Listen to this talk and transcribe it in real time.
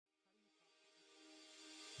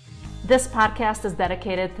This podcast is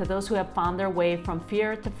dedicated to those who have found their way from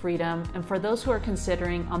fear to freedom and for those who are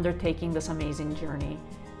considering undertaking this amazing journey.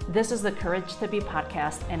 This is the Courage to Be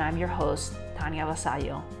podcast, and I'm your host, Tanya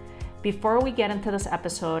Vasallo. Before we get into this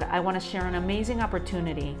episode, I want to share an amazing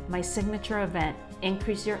opportunity, my signature event,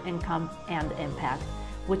 Increase Your Income and Impact,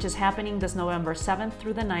 which is happening this November 7th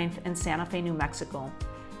through the 9th in Santa Fe, New Mexico.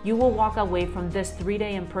 You will walk away from this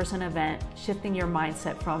 3-day in-person event shifting your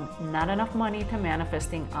mindset from not enough money to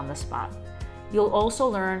manifesting on the spot. You'll also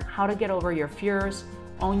learn how to get over your fears,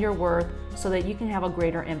 own your worth, so that you can have a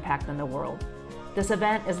greater impact in the world. This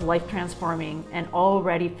event is life-transforming and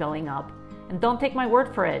already filling up. And don't take my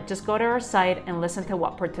word for it, just go to our site and listen to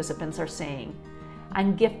what participants are saying.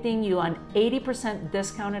 I'm gifting you an 80%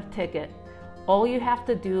 discounted ticket. All you have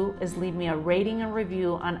to do is leave me a rating and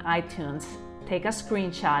review on iTunes, take a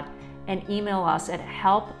screenshot, and email us at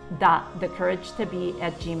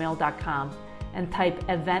help.thecouragetobe@gmail.com and type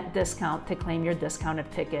event discount to claim your discounted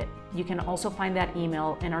ticket. You can also find that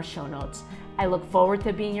email in our show notes. I look forward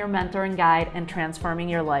to being your mentor and guide and transforming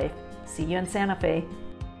your life. See you in Santa Fe.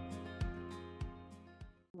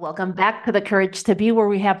 Welcome back to the Courage to Be, where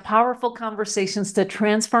we have powerful conversations to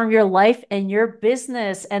transform your life and your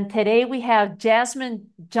business. And today we have Jasmine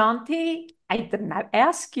Jonte. I did not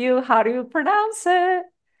ask you, how do you pronounce it?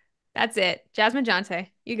 That's it. Jasmine Jonte.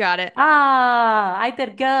 You got it. I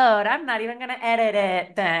did good. I'm not even going to edit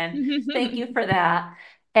it then. Thank you for that.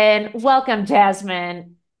 And welcome,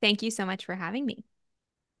 Jasmine. Thank you so much for having me.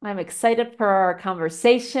 I'm excited for our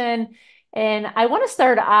conversation. And I want to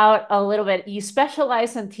start out a little bit. You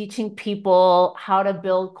specialize in teaching people how to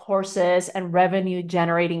build courses and revenue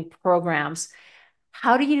generating programs.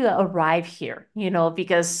 How do you arrive here?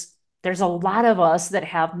 Because there's a lot of us that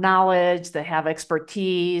have knowledge, that have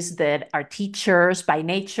expertise, that are teachers by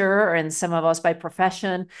nature, and some of us by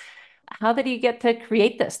profession. How did you get to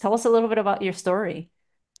create this? Tell us a little bit about your story.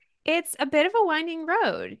 It's a bit of a winding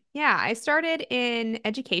road. Yeah, I started in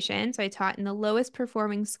education. So I taught in the lowest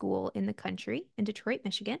performing school in the country in Detroit,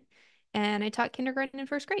 Michigan. And I taught kindergarten and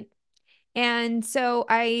first grade. And so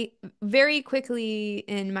I very quickly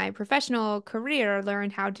in my professional career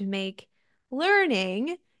learned how to make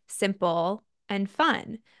learning simple and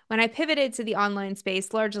fun. When I pivoted to the online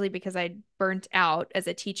space, largely because I burnt out as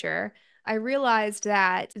a teacher, I realized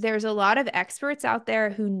that there's a lot of experts out there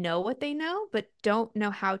who know what they know, but don't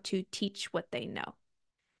know how to teach what they know.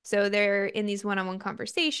 So they're in these one-on-one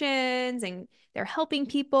conversations and they're helping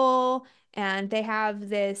people, and they have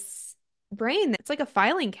this brain that's like a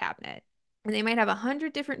filing cabinet. And they might have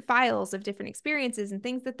 100 different files of different experiences and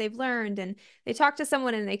things that they've learned. And they talk to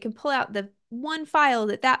someone and they can pull out the one file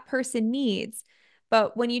that that person needs.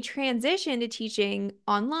 But when you transition to teaching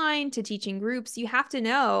online, to teaching groups, you have to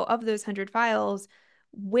know of those 100 files,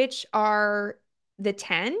 which are the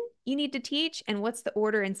 10 you need to teach and what's the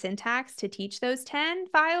order and syntax to teach those 10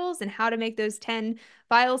 files and how to make those 10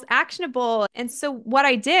 files actionable. And so what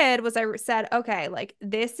I did was I said, okay, like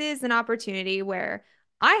this is an opportunity where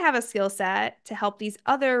I have a skill set to help these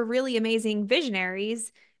other really amazing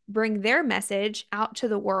visionaries bring their message out to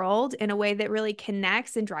the world in a way that really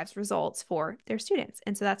connects and drives results for their students.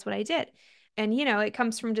 And so that's what I did. And, it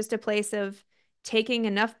comes from just a place of taking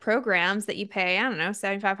enough programs that you pay, I don't know,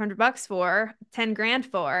 7,500 bucks for, 10 grand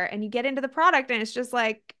for, and you get into the product and it's just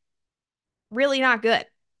like really not good.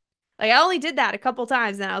 Like I only did that a couple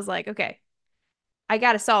times and I was like, okay, I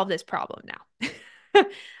got to solve this problem now.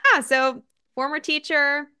 Yeah, so former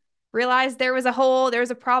teacher realized there was a hole, there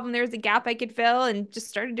was a problem, there was a gap I could fill and just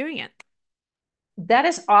started doing it. That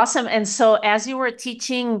is awesome. And so, as you were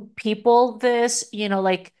teaching people this,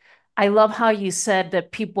 like, I love how you said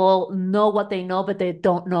that people know what they know, but they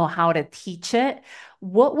don't know how to teach it.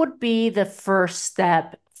 What would be the first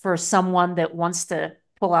step for someone that wants to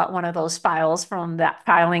pull out one of those files from that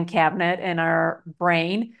filing cabinet in our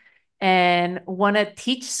brain and want to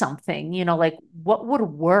teach something? Like, what would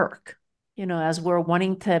work? As we're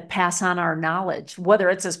wanting to pass on our knowledge, whether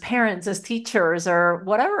it's as parents, as teachers, or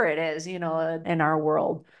whatever it is, in our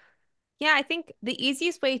world. Yeah, I think the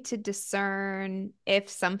easiest way to discern if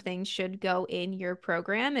something should go in your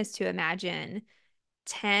program is to imagine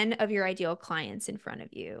 10 of your ideal clients in front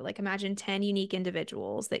of you. Like imagine 10 unique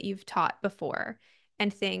individuals that you've taught before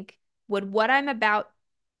and think, would what I'm about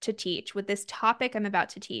to teach, would this topic I'm about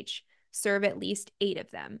to teach serve at least 8 of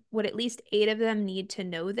them? Would at least 8 of them need to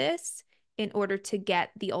know this in order to get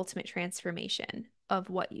the ultimate transformation of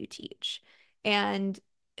what you teach? And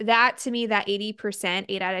that to me, that 80%,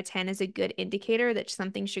 8 out of 10 is a good indicator that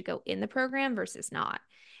something should go in the program versus not.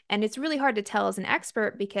 And it's really hard to tell as an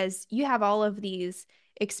expert because you have all of these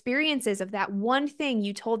experiences of that one thing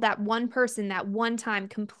you told that one person that one time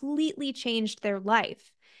completely changed their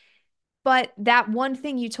life. But that one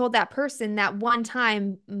thing you told that person that one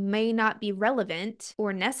time may not be relevant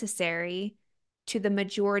or necessary to the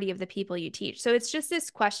majority of the people you teach. So it's just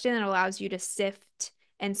this question that allows you to sift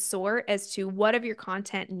and sort as to what of your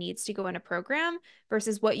content needs to go in a program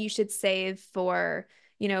versus what you should save for,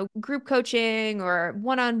 group coaching or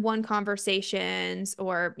one-on-one conversations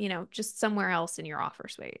or, just somewhere else in your offer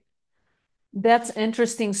suite. That's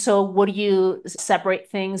interesting. So would you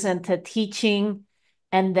separate things into teaching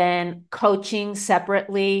and then coaching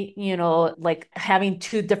separately, like having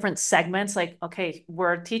two different segments, like, okay,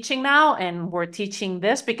 we're teaching now and we're teaching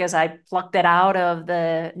this because I plucked it out of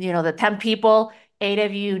the 10 people, eight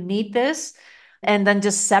of you need this, and then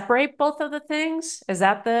just separate both of the things? Is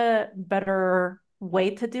that the better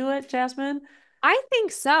way to do it, Jasmine? I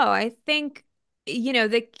think so. I think,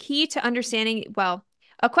 the key to understanding, well,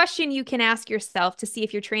 a question you can ask yourself to see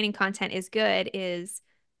if your training content is good is,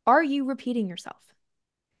 are you repeating yourself?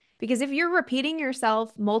 Because if you're repeating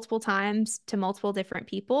yourself multiple times to multiple different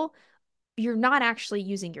people, you're not actually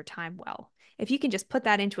using your time well. If you can just put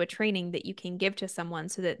that into a training that you can give to someone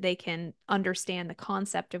so that they can understand the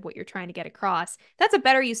concept of what you're trying to get across, that's a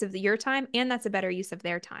better use of your time and that's a better use of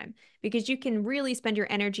their time because you can really spend your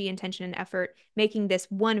energy, intention, and effort making this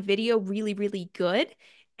one video really, really good.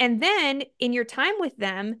 And then in your time with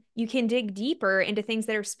them, you can dig deeper into things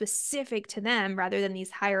that are specific to them rather than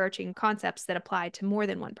these hierarching concepts that apply to more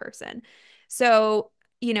than one person. So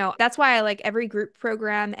that's why I like every group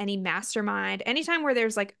program, any mastermind, anytime where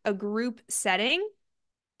there's like a group setting,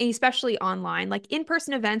 especially online, like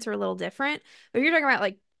in-person events are a little different, but you're talking about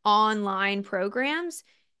like online programs,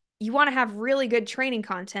 you want to have really good training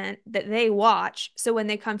content that they watch. So when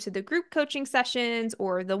they come to the group coaching sessions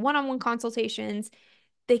or the one-on-one consultations,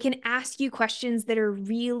 they can ask you questions that are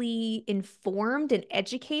really informed and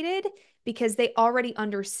educated because they already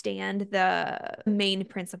understand the main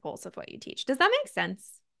principles of what you teach. Does that make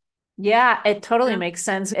sense? Yeah, it totally Yeah. makes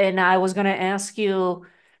sense. And I was going to ask you,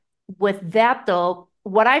 with that though,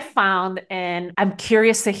 what I found, and I'm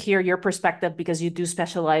curious to hear your perspective because you do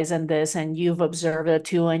specialize in this and you've observed it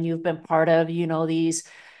too, and you've been part of, these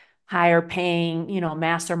higher paying,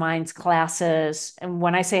 masterminds classes. And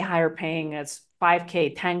when I say higher paying, it's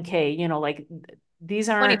 5K, 10K, like these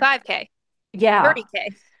aren't, 25K, yeah.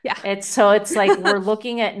 30K. Yeah. It's like we're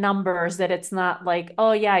looking at numbers that it's not like,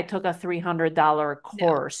 oh yeah, I took a $300 No.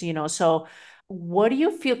 course, So what do you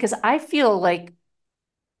feel? Because I feel like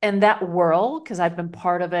in that world, because I've been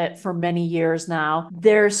part of it for many years now,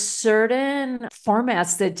 there's certain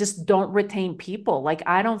formats that just don't retain people. Like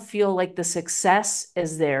I don't feel like the success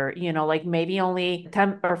is there, like maybe only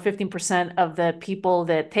 10 or 15% of the people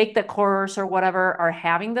that take the course or whatever are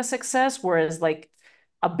having the success, whereas like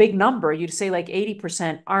a big number, you'd say like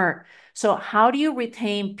 80% aren't. So how do you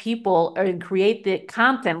retain people and create the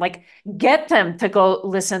content? Like get them to go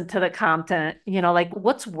listen to the content, like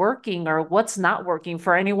what's working or what's not working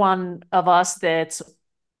for anyone of us that's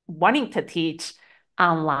wanting to teach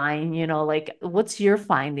online, like what's your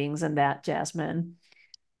findings in that, Jasmine?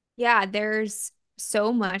 Yeah, there's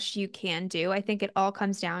so much you can do. I think it all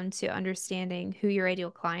comes down to understanding who your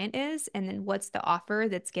ideal client is and then what's the offer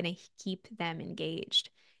that's going to keep them engaged.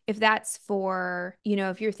 If that's for,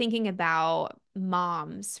 if you're thinking about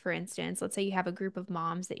moms, for instance, let's say you have a group of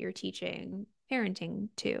moms that you're teaching parenting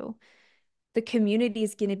to, the community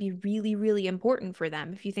is going to be really, really important for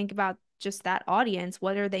them. If you think about just that audience,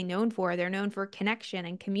 what are they known for? They're known for connection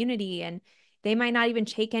and community, and they might not even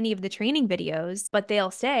take any of the training videos, but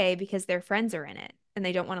they'll stay because their friends are in it and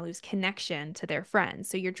they don't want to lose connection to their friends.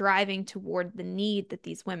 So you're driving toward the need that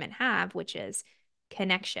these women have, which is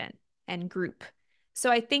connection and group. So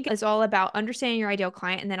I think it's all about understanding your ideal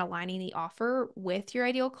client and then aligning the offer with your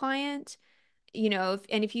ideal client. And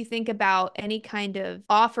if you think about any kind of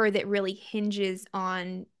offer that really hinges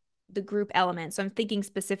on the group element, so I'm thinking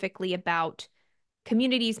specifically about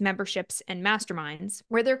communities, memberships, and masterminds,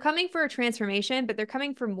 where they're coming for a transformation, but they're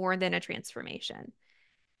coming for more than a transformation.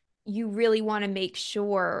 You really want to make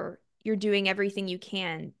sure you're doing everything you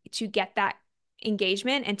can to get that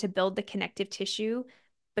engagement and to build the connective tissue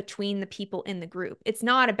between the people in the group. It's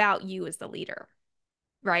not about you as the leader,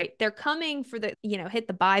 right? They're coming for the, hit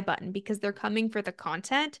the buy button because they're coming for the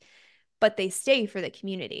content, but they stay for the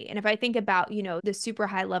community. And if I think about, the super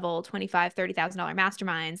high level $25,000, $30,000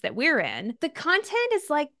 masterminds that we're in, the content is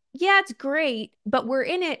like, yeah, it's great, but we're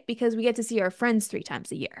in it because we get to see our friends 3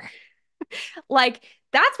 times a year. Like,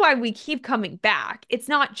 that's why we keep coming back. It's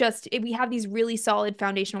not just we have these really solid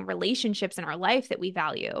foundational relationships in our life that we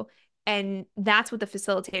value. And that's what the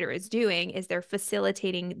facilitator is doing is they're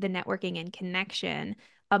facilitating the networking and connection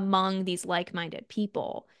among these like-minded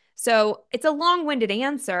people. So it's a long-winded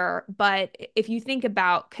answer, but if you think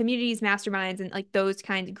about communities, masterminds, and like those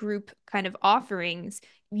kind of group kind of offerings,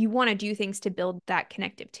 you want to do things to build that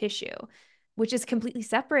connective tissue, which is completely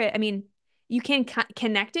separate. I mean, you can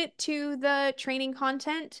connect it to the training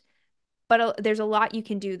content, but there's a lot you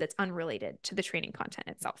can do that's unrelated to the training content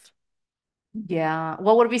itself. Yeah.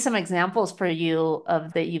 What would be some examples for you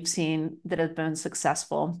of that you've seen that have been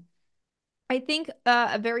successful? I think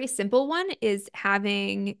a very simple one is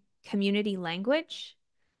having community language.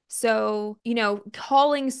 So,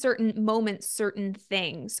 calling certain moments certain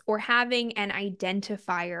things or having an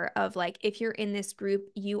identifier of like, if you're in this group,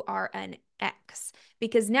 you are an X.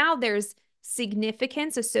 Because now there's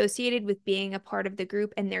significance associated with being a part of the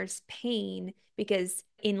group, and there's pain because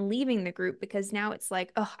in leaving the group, because now it's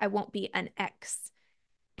like, oh, I won't be an X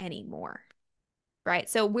anymore. Right.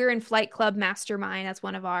 So we're in Flight Club Mastermind. That's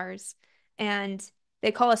one of ours. And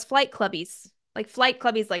they call us flight clubbies. Like flight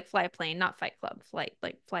clubbies, like fly a plane, not fight club, flight,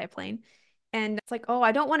 like fly a plane. And it's like, oh,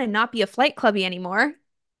 I don't want to not be a flight clubby anymore.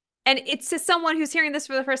 And it's to someone who's hearing this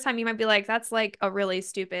for the first time, you might be like, that's like a really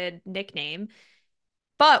stupid nickname.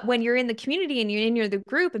 But when you're in the community and you're in the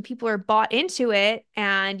group and people are bought into it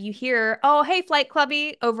and you hear, oh, hey, flight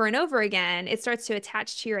clubby over and over again, it starts to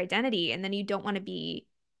attach to your identity. And then you don't want to be,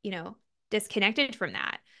 you know, disconnected from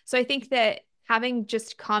that. So I think that having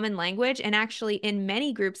just common language, and actually in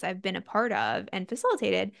many groups I've been a part of and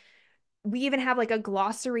facilitated, we even have like a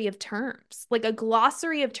glossary of terms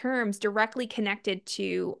directly connected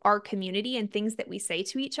to our community and things that we say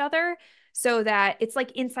to each other so that it's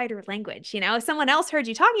like insider language. If someone else heard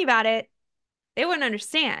you talking about it, they wouldn't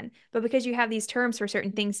understand. But because you have these terms for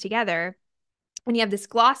certain things together and you have this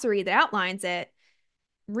glossary that outlines it,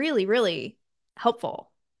 really, really helpful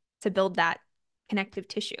to build that connective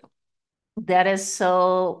tissue. That is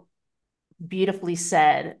so beautifully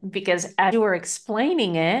said because as you were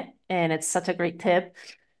explaining it, and it's such a great tip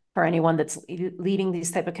for anyone that's leading these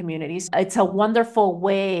type of communities, it's a wonderful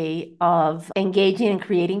way of engaging and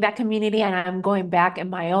creating that community. And I'm going back in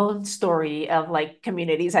my own story of like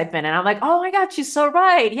communities I've been in. I'm like, oh my God, she's so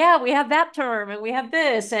right. Yeah, we have that term and we have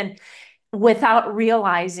this. And without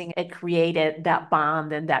realizing it created that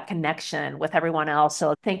bond and that connection with everyone else.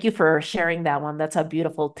 So thank you for sharing that one. That's a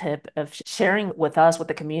beautiful tip of sharing with us, with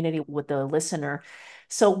the community, with the listener.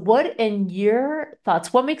 So what in your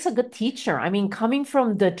thoughts, what makes a good teacher? I mean, coming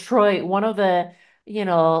from Detroit, one of the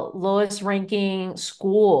lowest ranking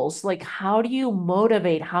schools, like how do you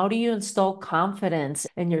motivate, how do you instill confidence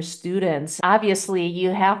in your students? Obviously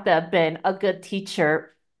you have to have been a good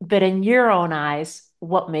teacher, but in your own eyes,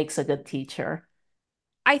 what makes a good teacher?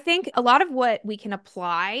 I think a lot of what we can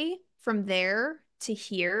apply from there to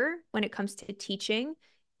here when it comes to teaching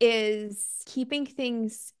is keeping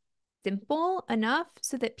things simple enough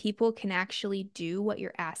so that people can actually do what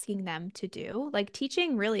you're asking them to do. Like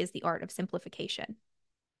teaching really is the art of simplification.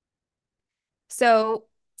 So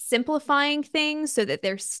simplifying things so that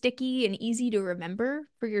they're sticky and easy to remember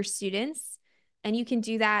for your students. And you can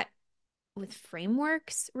do that with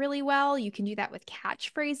frameworks really well. You can do that with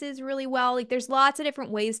catchphrases really well. Like there's lots of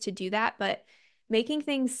different ways to do that, but making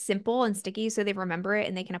things simple and sticky so they remember it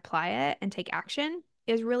and they can apply it and take action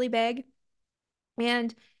is really big.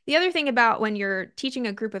 And the other thing about when you're teaching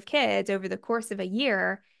a group of kids over the course of a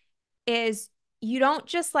year is you don't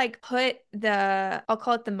just like put I'll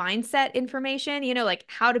call it the mindset information, like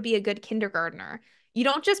how to be a good kindergartner. You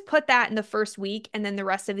don't just put that in the first week and then the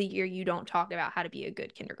rest of the year you don't talk about how to be a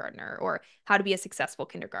good kindergartner or how to be a successful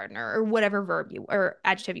kindergartner or whatever verb you or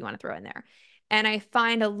adjective you want to throw in there. And I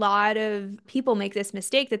find a lot of people make this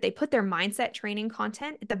mistake that they put their mindset training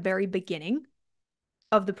content at the very beginning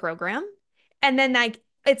of the program. And then like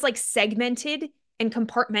it's like segmented and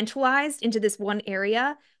compartmentalized into this one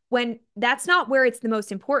area when that's not where it's the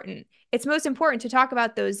most important. It's most important to talk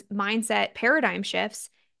about those mindset paradigm shifts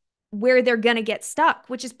where they're going to get stuck,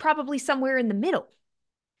 which is probably somewhere in the middle.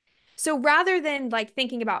 So rather than like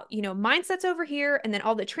thinking about, mindsets over here and then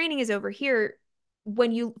all the training is over here,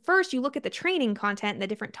 when you look at the training content and the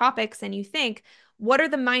different topics and you think, what are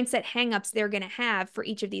the mindset hangups they're going to have for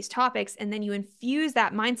each of these topics? And then you infuse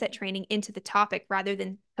that mindset training into the topic rather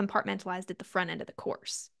than compartmentalized at the front end of the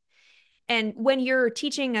course. And when you're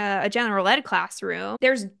teaching a general ed classroom,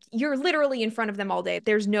 you're literally in front of them all day.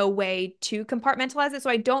 There's no way to compartmentalize it.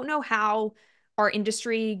 So I don't know how our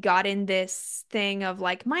industry got in this thing of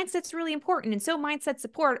like mindset's really important. And so mindset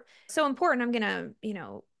support so important. I'm gonna,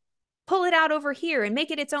 pull it out over here and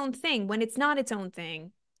make it its own thing when it's not its own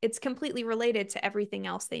thing. it's completely related to everything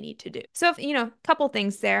else they need to do. So, if, a couple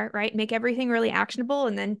things there, right? Make everything really actionable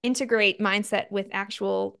and then integrate mindset with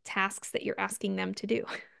actual tasks that you're asking them to do.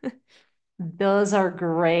 Those are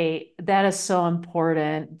great. That is so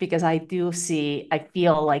important because I feel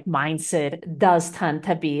like mindset does tend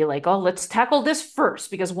to be like, oh, let's tackle this first.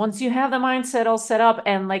 Because once you have the mindset all set up,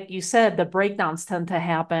 and like you said, the breakdowns tend to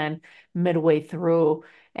happen midway through.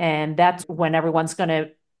 And that's when everyone's going to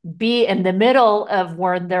be in the middle of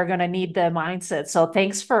where they're going to need the mindset. So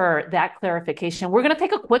thanks for that clarification. We're going to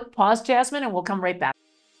take a quick pause, Jasmine, and we'll come right back.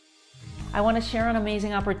 I want to share an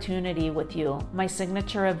amazing opportunity with you, my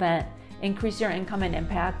signature event, Increase Your Income and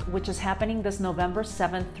Impact, which is happening this November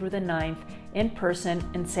 7th through the 9th in person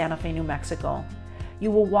in Santa Fe, New Mexico.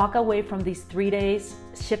 You will walk away from these 3 days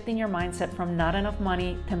shifting your mindset from not enough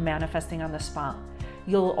money to manifesting on the spot.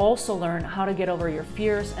 You'll also learn how to get over your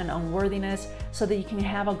fears and unworthiness so that you can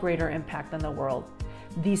have a greater impact in the world.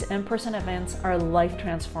 These in-person events are life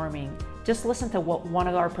transforming. Just listen to what one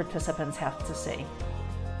of our participants has to say.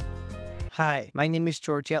 Hi, my name is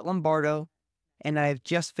Georgette Lombardo, and I have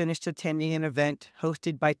just finished attending an event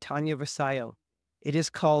hosted by Tanya Vasallo. It is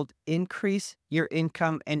called Increase Your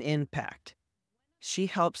Income and Impact. She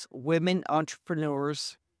helps women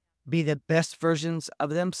entrepreneurs be the best versions of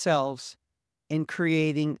themselves in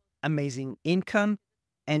creating amazing income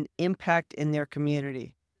and impact in their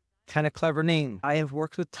community. Kind of clever name. I have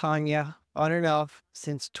worked with Tanya on and off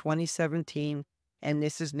since 2017, and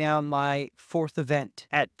this is now my 4th event.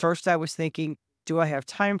 At first, I was thinking, do I have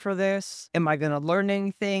time for this? Am I going to learn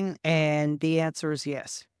anything? And the answer is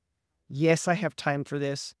yes. Yes, I have time for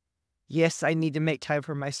this. Yes, I need to make time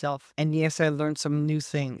for myself. And yes, I learned some new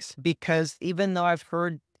things, because even though I've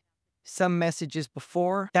heard some messages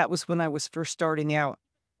before, that was when I was first starting out.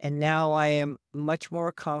 And now I am much more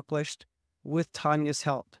accomplished with Tanya's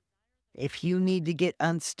help. If you need to get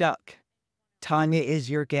unstuck, Tanya is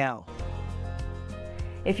your gal.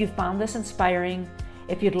 If you found this inspiring,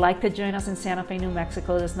 if you'd like to join us in Santa Fe, New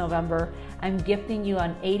Mexico this November, I'm gifting you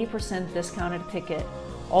an 80% discounted ticket.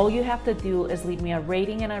 All you have to do is leave me a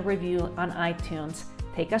rating and a review on iTunes,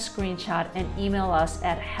 take a screenshot, and email us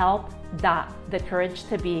at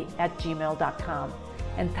help.thecouragetobe@gmail.com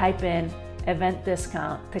and type in event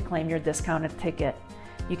discount to claim your discounted ticket.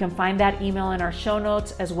 You can find that email in our show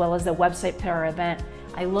notes as well as the website to our event.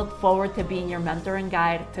 I look forward to being your mentor and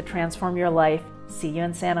guide to transform your life. See you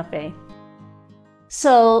in Santa Fe.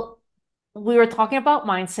 So we were talking about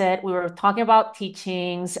mindset, we were talking about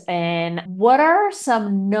teachings, and what are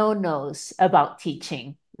some no-nos about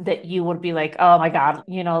teaching that you would be like, oh my God,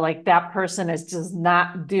 like that person is just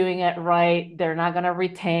not doing it right. They're not going to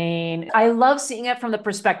retain. I love seeing it from the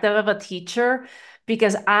perspective of a teacher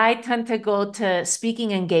because I tend to go to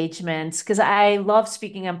speaking engagements because I love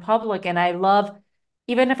speaking in public and I love,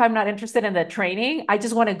 even if I'm not interested in the training, I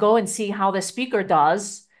just want to go and see how the speaker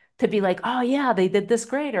does to be like, oh yeah, they did this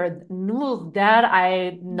great, or no, that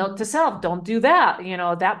I note to self, don't do that,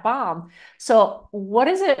 that bomb. So what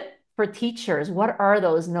is it for teachers? What are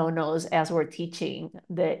those no-nos as we're teaching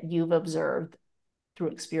that you've observed through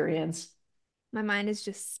experience? My mind is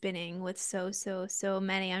just spinning with so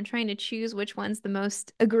many. I'm trying to choose which one's the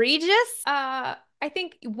most egregious. I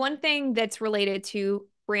think one thing that's related to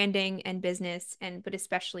branding and business, but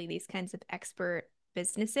especially these kinds of expert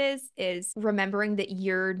businesses, is remembering that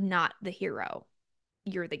you're not the hero.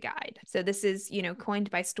 You're the guide. So this is, coined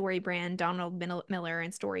by StoryBrand, Donald Miller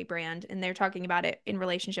and StoryBrand, and they're talking about it in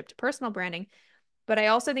relationship to personal branding. But I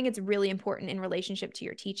also think it's really important in relationship to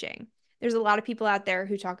your teaching. There's a lot of people out there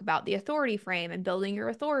who talk about the authority frame and building your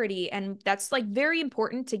authority. And that's like very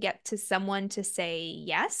important to get to someone to say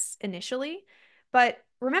yes initially. But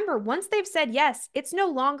remember, once they've said yes, it's no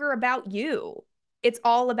longer about you. It's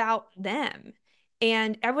all about them.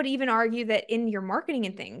 And I would even argue that in your marketing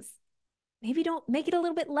and things, maybe don't make it a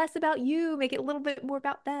little bit less about you, make it a little bit more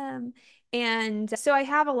about them. And so I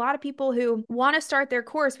have a lot of people who want to start their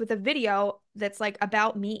course with a video that's like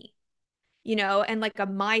about me, and like a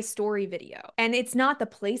my story video. And it's not the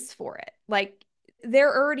place for it. Like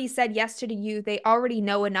they're already said yes to you. They already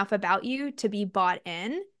know enough about you to be bought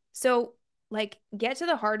in. So like get to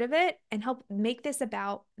the heart of it and help make this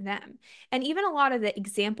about them. And even a lot of the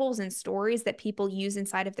examples and stories that people use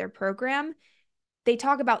inside of their program, they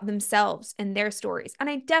talk about themselves and their stories. And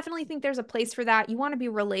I definitely think there's a place for that. You want to be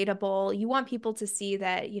relatable. You want people to see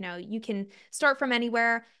that, you can start from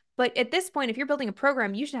anywhere. But at this point, if you're building a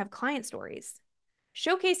program, you should have client stories.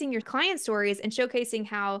 Showcasing your client stories and showcasing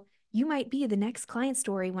how you might be the next client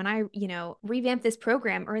story when I, revamp this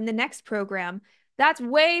program or in the next program. That's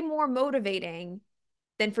way more motivating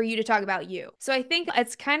than for you to talk about you. So I think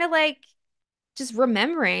it's kind of like just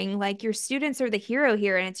remembering like your students are the hero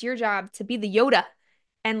here and it's your job to be the Yoda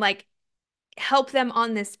and like help them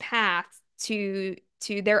on this path to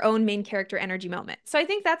their own main character energy moment. So I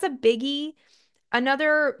think that's a biggie.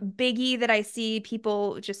 Another biggie that I see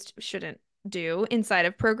people just shouldn't do inside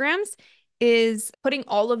of programs is putting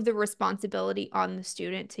all of the responsibility on the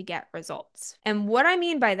student to get results. And what I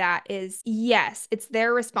mean by that is, yes, it's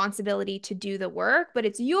their responsibility to do the work, but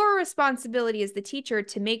it's your responsibility as the teacher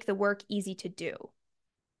to make the work easy to do.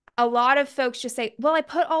 A lot of folks just say, well, I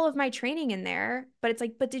put all of my training in there, but it's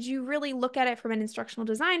like, but did you really look at it from an instructional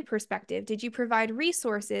design perspective? Did you provide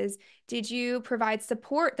resources? Did you provide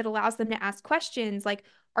support that allows them to ask questions? Like,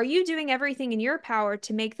 are you doing everything in your power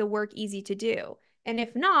to make the work easy to do? And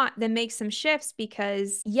if not, then make some shifts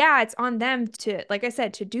because, yeah, it's on them to, like I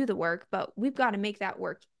said, to do the work, but we've got to make that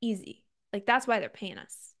work easy. Like, that's why they're paying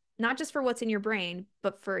us, not just for what's in your brain,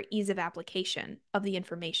 but for ease of application of the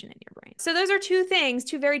information in your brain. So those are two things,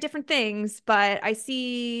 two very different things, but I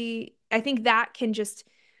think that can just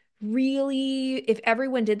really, if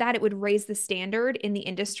everyone did that, it would raise the standard in the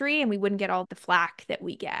industry and we wouldn't get all the flack that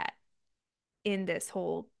we get in this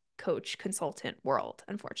whole coach consultant world,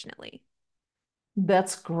 unfortunately.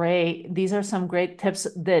 That's great. These are some great tips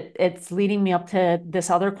that it's leading me up to this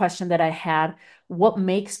other question that I had. What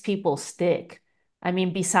makes people stick? I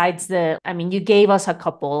mean, besides you gave us a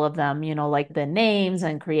couple of them, like the names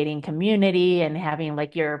and creating community and having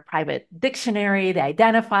like your private dictionary, the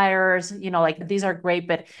identifiers, like these are great,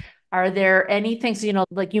 but are there any things,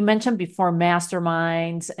 like you mentioned before,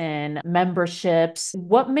 masterminds and memberships?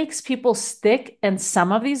 What makes people stick in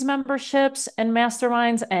some of these memberships and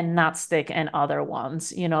masterminds and not stick in other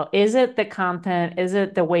ones? Is it the content? Is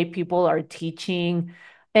it the way people are teaching?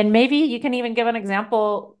 And maybe you can even give an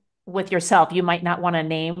example with yourself. You might not want to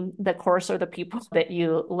name the course or the people that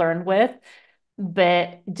you learned with,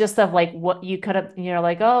 but just of like what you could have,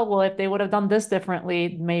 like, oh, well, if they would have done this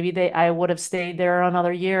differently, maybe I would have stayed there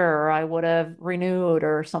another year or I would have renewed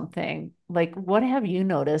or something. Like, what have you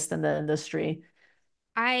noticed in the industry?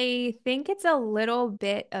 I think it's a little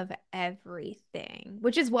bit of everything,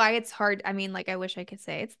 which is why it's hard. I mean, like, I wish I could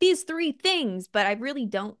say it's these three things, but I really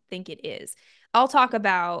don't think it is. I'll talk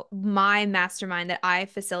about my mastermind that I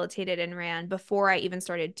facilitated and ran before I even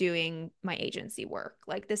started doing my agency work.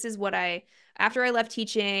 Like, this is after I left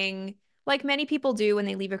teaching, like many people do when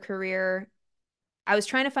they leave a career, I was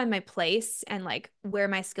trying to find my place and like where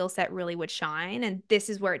my skill set really would shine. And this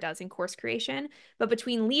is where it does in course creation. But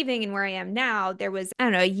between leaving and where I am now, there was, I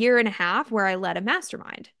don't know, a year and a half where I led a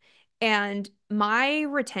mastermind. And my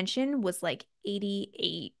retention was like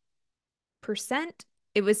 88%.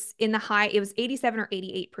 It was in the high, it was 87 or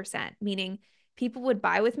 88%, meaning people would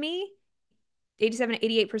buy with me. 87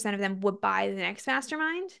 to 88% of them would buy the next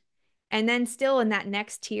mastermind. And then still in that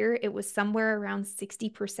next tier, it was somewhere around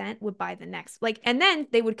 60% would buy the next. Like, and then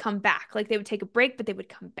they would come back. Like they would take a break, but they would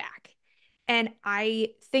come back. And I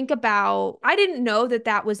think about, I didn't know that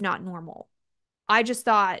that was not normal. I just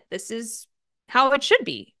thought this is how it should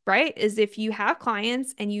be, right? Is if you have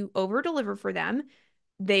clients and you over deliver for them,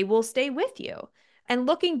 they will stay with you. And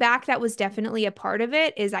looking back, that was definitely a part of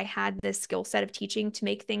it is I had this skill set of teaching to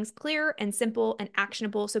make things clear and simple and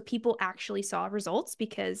actionable so people actually saw results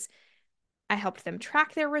because I helped them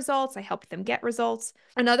track their results. I helped them get results.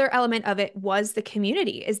 Another element of it was the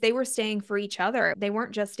community is they were staying for each other. They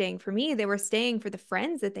weren't just staying for me. They were staying for the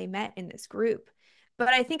friends that they met in this group. But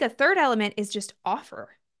I think a third element is just offer.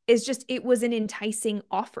 Is just it was an enticing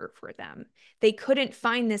offer for them. They couldn't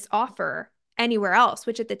find this offer anywhere else,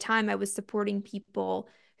 which at the time I was supporting people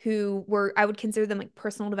who were, I would consider them like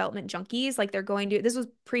personal development junkies. Like they're going to, this was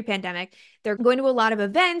pre-pandemic, they're going to a lot of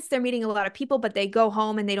events, they're meeting a lot of people, but they go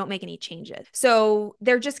home and they don't make any changes. So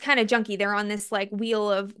they're just kind of junky. They're on this like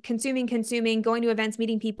wheel of consuming, going to events,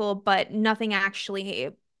 meeting people, but nothing actually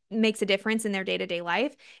makes a difference in their day-to-day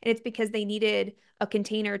life. And it's because they needed a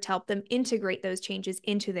container to help them integrate those changes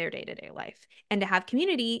into their day-to-day life and to have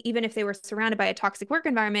community. Even if they were surrounded by a toxic work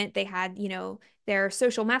environment, they had, their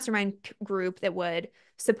social mastermind group that would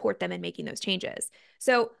support them in making those changes.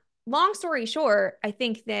 So long story short, I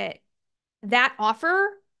think that offer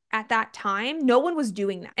at that time, no one was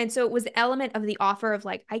doing that. And so it was the element of the offer of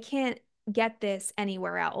like, I can't get this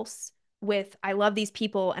anywhere else with I love these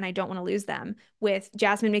people and I don't want to lose them. With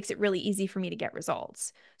Jasmine makes it really easy for me to get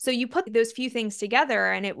results. So you put those few things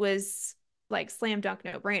together and it was like slam dunk,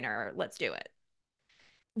 no brainer. Let's do it.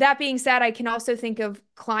 That being said, I can also think of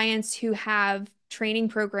clients who have training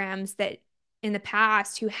programs that in the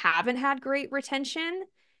past who haven't had great retention.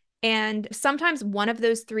 And sometimes one of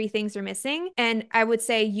those three things are missing. And I would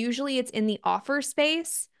say usually it's in the offer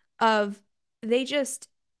space of they just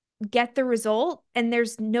get the result and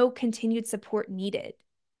there's no continued support needed.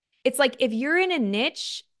 It's like if you're in a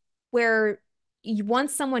niche where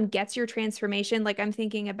once someone gets your transformation, like I'm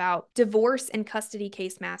thinking about divorce and custody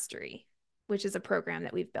case mastery, which is a program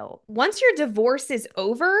that we've built. Once your divorce is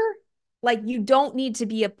over, like you don't need to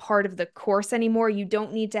be a part of the course anymore. You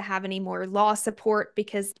don't need to have any more law support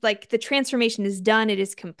because like the transformation is done, it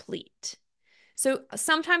is complete. So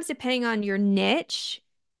sometimes depending on your niche,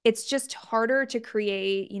 it's just harder to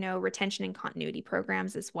create, retention and continuity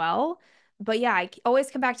programs as well. But yeah, I always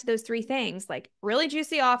come back to those three things, like really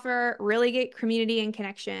juicy offer, really get community and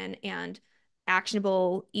connection, and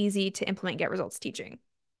actionable, easy to implement, get results teaching.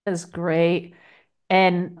 That's great.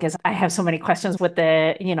 And because I have so many questions with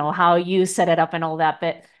how you set it up and all that,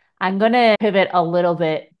 but I'm going to pivot a little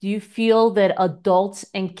bit. Do you feel that adults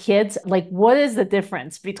and kids, like what is the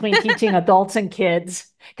difference between teaching adults and kids?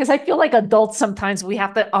 Because I feel like adults, sometimes we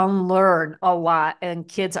have to unlearn a lot and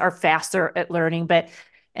kids are faster at learning. But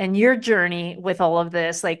in your journey with all of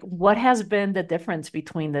this, like what has been the difference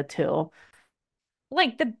between the two?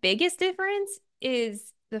 Like the biggest difference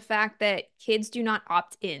is the fact that kids do not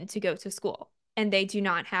opt in to go to school and they do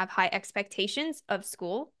not have high expectations of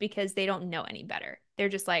school because they don't know any better. They're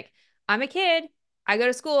just like, I'm a kid, I go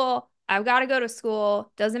to school, I've got to go to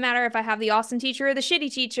school. Doesn't matter if I have the awesome teacher or the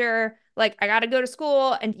shitty teacher. Like, I got to go to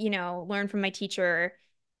school and, learn from my teacher.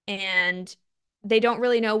 And they don't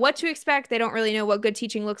really know what to expect. They don't really know what good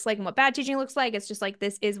teaching looks like and what bad teaching looks like. It's just like,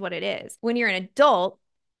 this is what it is. When you're an adult,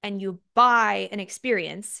 and you buy an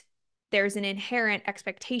experience, there's an inherent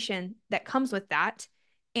expectation that comes with that.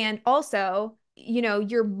 And also,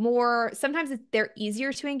 you're more, sometimes they're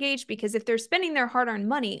easier to engage because if they're spending their hard-earned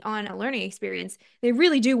money on a learning experience, they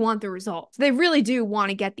really do want the results. They really do want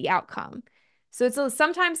to get the outcome. So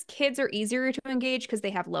sometimes kids are easier to engage because they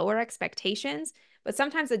have lower expectations, but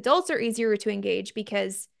sometimes adults are easier to engage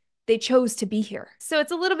because they chose to be here. So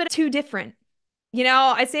it's a little bit too different.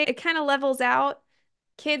 I say it kind of levels out.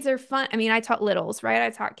 Kids are fun. I mean, I taught littles, right?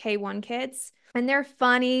 I taught K1 kids, and they're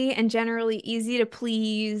funny and generally easy to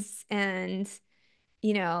please. And,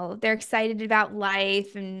 they're excited about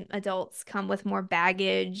life, and adults come with more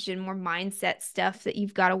baggage and more mindset stuff that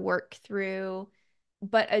you've got to work through.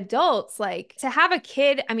 But adults, like to have a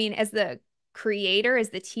kid, I mean, as the creator, as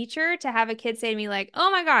the teacher, to have a kid say to me, like, oh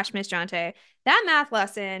my gosh, Miss Jonte, that math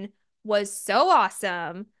lesson was so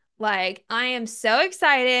awesome. Like, I am so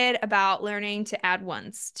excited about learning to add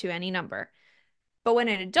ones to any number. But when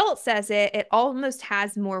an adult says it, it almost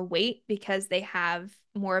has more weight because they have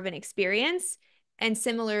more of an experience. And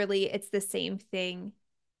similarly, it's the same thing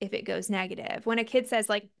if it goes negative. When a kid says,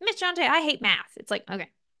 like, Miss Jonte, I hate math, it's like, okay,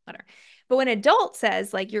 whatever. But when an adult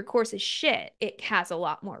says, like, your course is shit, it has a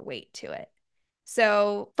lot more weight to it.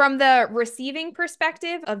 So, from the receiving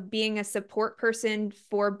perspective of being a support person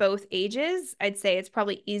for both ages, I'd say it's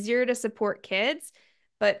probably easier to support kids.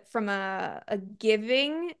 But from a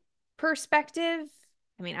giving perspective,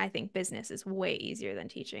 I mean, I think business is way easier than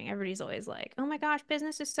teaching. Everybody's always like, oh my gosh,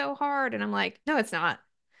 business is so hard. And I'm like, no, it's not.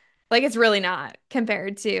 Like, it's really not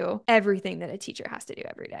compared to everything that a teacher has to do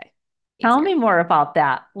every day. Tell Easier. me more about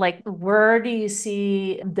that. Like, where do you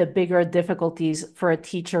see the bigger difficulties for a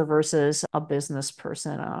teacher versus a business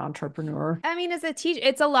person, an entrepreneur? I mean, as a teacher,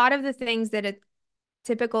 it's a lot of the things that a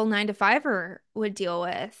typical 9 to 5er would deal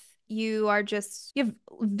with. You have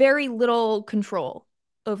very little control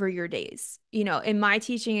over your days. In my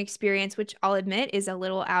teaching experience, which I'll admit is a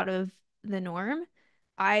little out of the norm,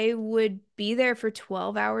 I would be there for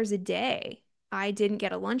 12 hours a day. I didn't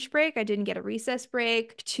get a lunch break. I didn't get a recess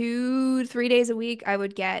break. 2, 3 days a week, I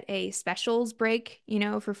would get a specials break,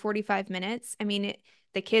 for 45 minutes. I mean,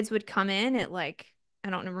 the kids would come in at like, I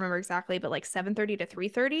don't remember exactly, but like 7:30 to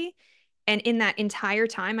 3:30. And in that entire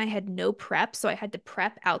time, I had no prep. So I had to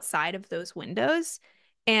prep outside of those windows.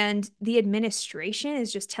 And the administration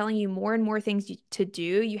is just telling you more and more things to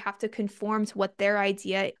do. You have to conform to what their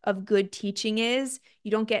idea of good teaching is.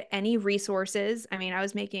 You don't get any resources. I mean, I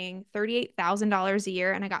was making $38,000 a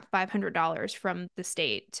year and I got $500 from the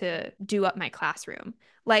state to do up my classroom.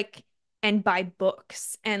 Like, and buy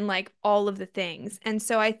books and like all of the things. And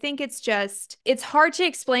so I think it's hard to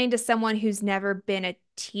explain to someone who's never been a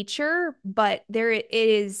teacher, but it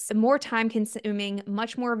is more time consuming,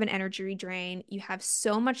 much more of an energy drain. You have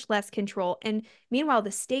so much less control. And meanwhile,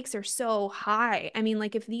 the stakes are so high. I mean,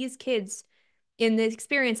 like if these kids in this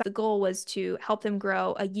experience, the goal was to help them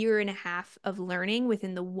grow a year and a half of learning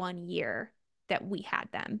within the 1 year that we had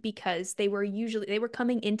them because they were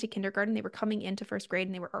coming into kindergarten, they were coming into first grade,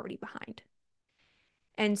 and they were already behind.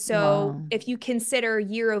 And so Wow. if you consider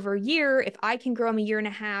year over year, if I can grow them a year and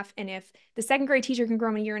a half, and if the second grade teacher can grow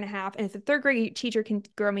them a year and a half, and if the third grade teacher can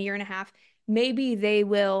grow them a year and a half, maybe they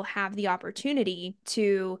will have the opportunity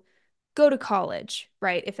to go to college,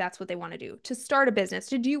 right? If that's what they want to do, to start a business,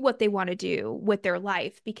 to do what they want to do with their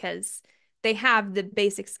life because they have the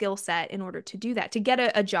basic skill set in order to do that, to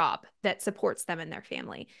get a job that supports them and their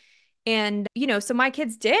family. And, so my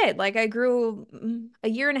kids did. Like I grew a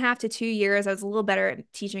year and a half to 2 years. I was a little better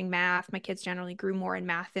at teaching math. My kids generally grew more in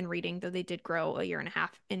math than reading, though they did grow a year and a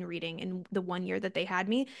half in reading in the 1 year that they had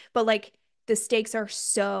me. But like the stakes are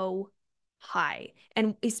so high.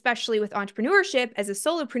 And especially with entrepreneurship as a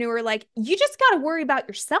solopreneur, like you just got to worry about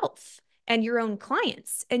yourself and your own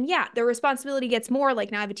clients. And yeah, the responsibility gets more.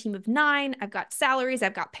 Like now I have a team of 9, I've got salaries,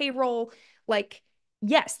 I've got payroll. Like,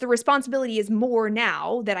 yes, the responsibility is more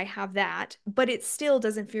now that I have that, but it still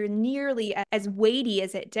doesn't feel nearly as weighty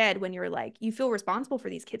as it did when you're like, you feel responsible for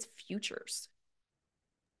these kids' futures.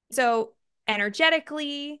 So,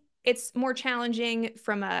 energetically, it's more challenging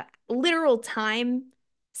from a literal time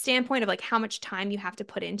standpoint of like how much time you have to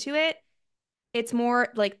put into it. It's more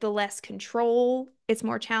like the less control, it's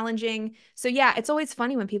more challenging. So, yeah, it's always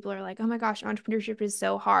funny when people are like, oh my gosh, entrepreneurship is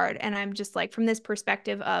so hard. And I'm just like, from this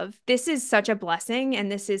perspective of this is such a blessing and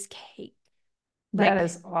this is cake. That Like,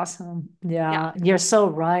 is awesome. yeah. Yeah, you're so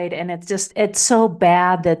right. And it's so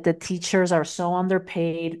bad that the teachers are so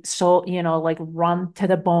underpaid, so, like run to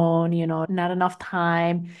the bone, not enough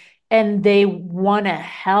time. And they want to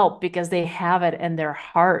help because they have it in their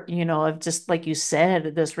heart, of just like you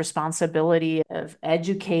said, this responsibility of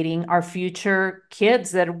educating our future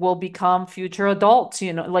kids that will become future adults,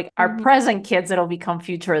 like our Mhm. present kids that'll become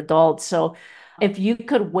future adults. So if you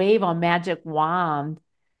could wave a magic wand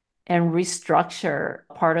and restructure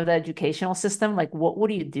part of the educational system, like what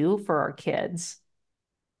would you do for our kids?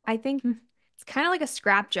 I think it's kind of like a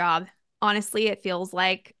scrap job. Honestly, it feels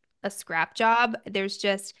like a scrap job.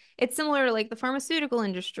 It's similar to like the pharmaceutical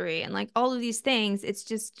industry and like all of these things. It's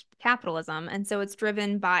just capitalism. And so it's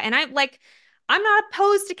driven by, and I'm not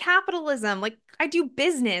opposed to capitalism. Like I do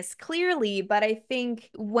business clearly, but I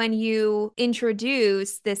think when you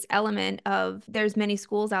introduce this element of there's many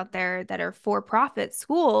schools out there that are for-profit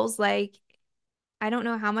schools, like I don't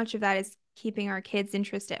know how much of that is keeping our kids'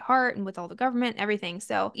 interest at heart and with all the government, everything.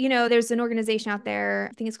 So, there's an organization out there,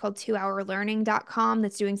 I think it's called 2hourlearning.com,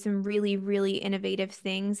 that's doing some really, really innovative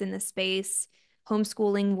things in the space,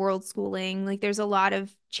 homeschooling, world schooling. Like there's a lot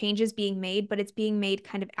of changes being made, but it's being made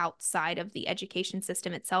kind of outside of the education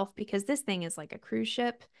system itself because this thing is like a cruise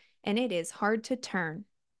ship and it is hard to turn.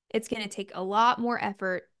 It's going to take a lot more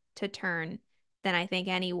effort to turn than I think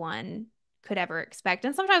anyone could ever expect.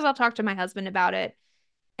 And sometimes I'll talk to my husband about it,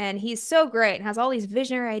 and he's so great and has all these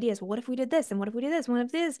visionary ideas. Well, what if we did this? And what if we did this? What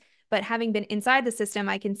if this? But having been inside the system,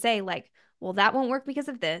 I can say, like, well, that won't work because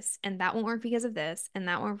of this, and that won't work because of this, and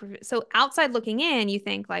that won't work. So outside looking in, you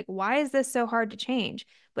think, like, why is this so hard to change?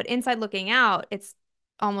 But inside looking out, it's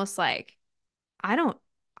almost like, I don't,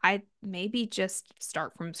 I maybe just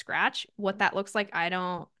start from scratch. What that looks like, I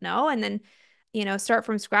don't know. And then, start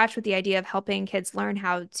from scratch with the idea of helping kids learn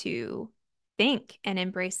how to think and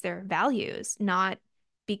embrace their values, not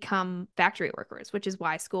become factory workers, which is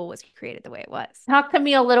why school was created the way it was. Talk to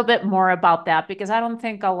me a little bit more about that because I don't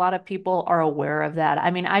think a lot of people are aware of that.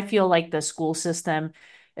 I mean, I feel like the school system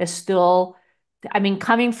is still, I mean,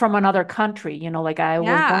 coming from another country, like I was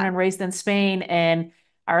born Yeah. and raised in Spain, and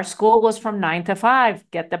our school was from 9 to 5,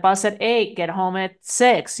 get the bus at 8, get home at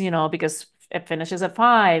 6, because it finishes at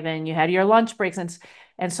 5 and you had your lunch breaks.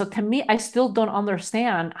 And so to me, I still don't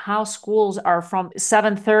understand how schools are from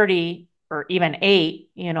 7:30 or even 8,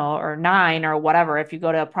 or 9 or whatever, if you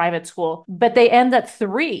go to a private school, but they end at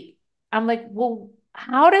 3. I'm like, well,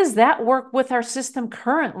 how does that work with our system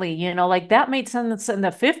currently? Like that made sense in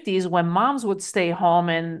the 50s when moms would stay home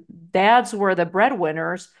and dads were the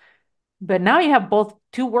breadwinners. But now you have both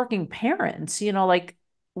two working parents, like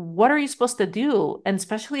what are you supposed to do? And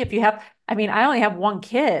especially if you have, I mean, I only have one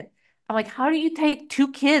kid. I'm like, how do you take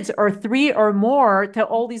two kids or three or more to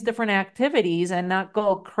all these different activities and not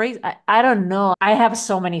go crazy? I don't know. I have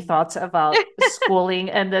so many thoughts about schooling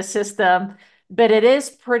and the system, but it is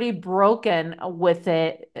pretty broken with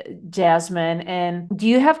it, Jasmine. And do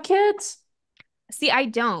you have kids? See, I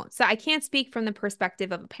don't. So I can't speak from the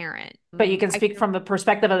perspective of a parent. But you can I speak can, from the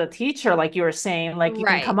perspective of the teacher, like you were saying, like you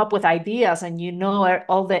can right. come up with ideas and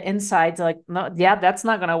all the insides, like, no, yeah, that's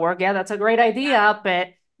not going to work. Yeah, that's a great Yeah. idea, but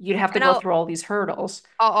you'd have to And go through all these hurdles.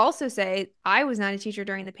 I'll also say I was not a teacher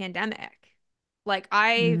during the pandemic. Like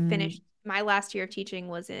I Mm. finished my last year of teaching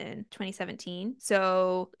was in 2017.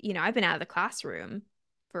 So, I've been out of the classroom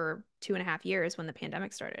for 2.5 years when the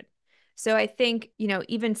pandemic started. So I think,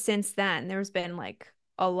 even since then, there's been like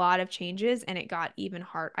a lot of changes and it got even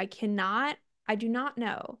hard. I do not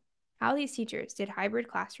know how these teachers did hybrid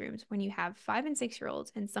classrooms when you have 5 and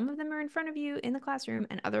 6-year-olds and some of them are in front of you in the classroom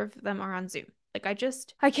and other of them are on Zoom. Like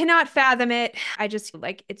I cannot fathom it. I just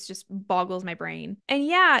like, it's just boggles my brain. And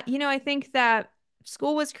yeah, I think that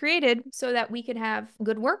school was created so that we could have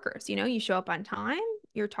good workers. You show up on time,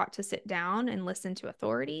 you're taught to sit down and listen to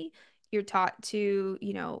authority. You're taught to,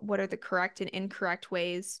 what are the correct and incorrect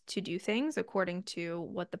ways to do things according to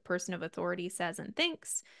what the person of authority says and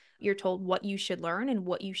thinks. You're told what you should learn and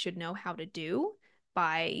what you should know how to do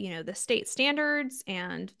by, the state standards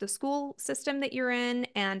and the school system that you're in.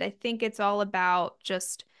 And I think it's all about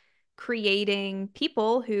just creating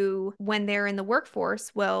people who, when they're in the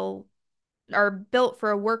workforce, are built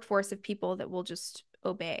for a workforce of people that will just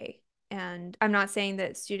obey. And I'm not saying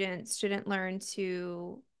that students shouldn't learn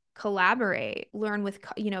to collaborate, learn with,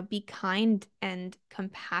 be kind and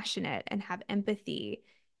compassionate and have empathy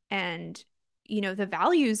and, the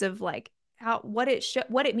values of like what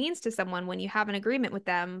it means to someone when you have an agreement with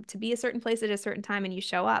them to be a certain place at a certain time and you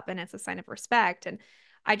show up and it's a sign of respect. And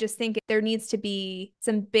I just think there needs to be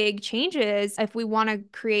some big changes if we want to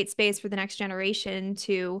create space for the next generation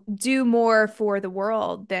to do more for the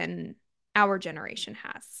world than our generation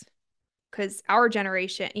has. Because our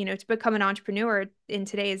generation, to become an entrepreneur in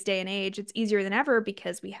today's day and age, it's easier than ever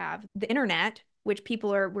because we have the internet, which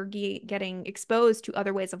we're getting exposed to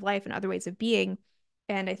other ways of life and other ways of being.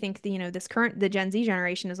 And I think the Gen Z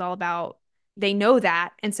generation is all about, they know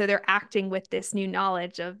that. And so they're acting with this new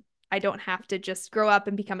knowledge of, I don't have to just grow up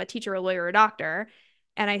and become a teacher, a lawyer, or a doctor.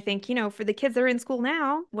 And I think, for the kids that are in school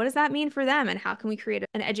now, what does that mean for them? And how can we create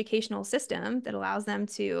an educational system that allows them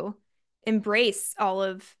to embrace all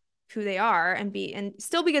of who they are and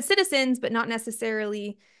still be good citizens, but not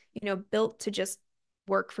necessarily, built to just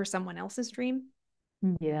work for someone else's dream?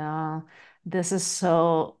 Yeah, this is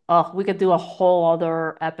so, we could do a whole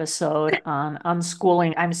other episode on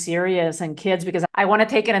schooling. I'm serious, and kids, because I want to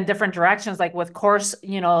take it in different directions, like with course,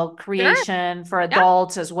 creation for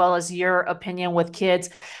adults, as well as your opinion with kids.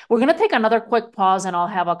 We're going to take another quick pause and I'll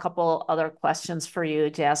have a couple other questions for you,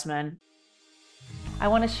 Jasmine. I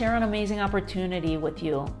want to share an amazing opportunity with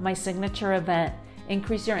you, my signature event,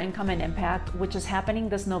 Increase Your Income and Impact, which is happening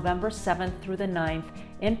this November 7th through the 9th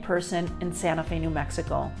in person in Santa Fe, New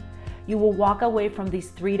Mexico. You will walk away from these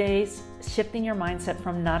 3 days shifting your mindset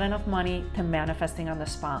from not enough money to manifesting on the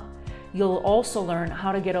spot. You'll also learn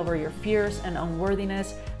how to get over your fears and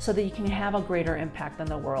unworthiness so that you can have a greater impact on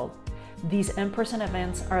the world. These in-person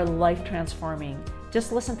events are life transforming.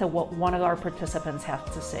 Just listen to what one of our participants has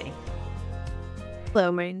to say. Hello,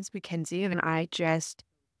 my name is Mackenzie, and I just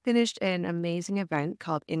finished an amazing event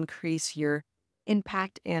called Increase Your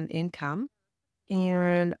Impact and Income.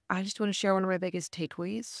 And I just want to share one of my biggest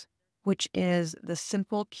takeaways, which is the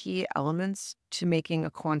simple key elements to making a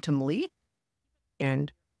quantum leap. And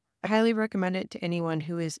I highly recommend it to anyone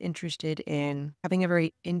who is interested in having a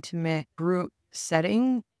very intimate group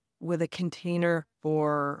setting with a container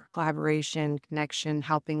for collaboration, connection,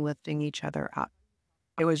 helping, lifting each other up.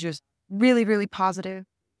 It was just really, really positive.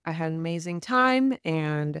 I had an amazing time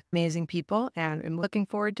and amazing people, and I'm looking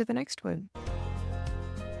forward to the next one.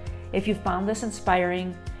 If you found this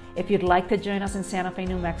inspiring, if you'd like to join us in Santa Fe,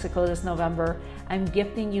 New Mexico this November, I'm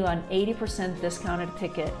gifting you an 80% discounted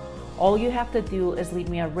ticket. All you have to do is leave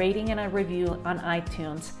me a rating and a review on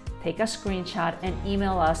iTunes, take a screenshot, and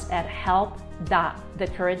email us at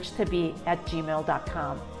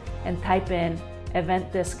help.thecouragetobe@gmail.com and type in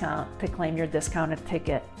event discount to claim your discounted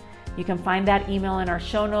ticket. You can find that email in our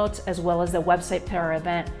show notes as well as the website to our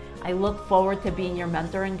event. I look forward to being your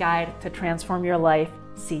mentor and guide to transform your life.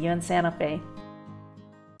 See you in Santa Fe.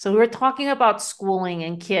 So we were talking about schooling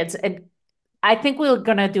and kids, and I think we're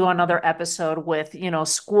going to do another episode with,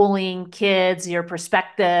 schooling kids, your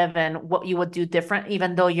perspective and what you would do different,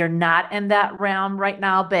 even though you're not in that realm right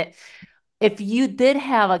now. But if you did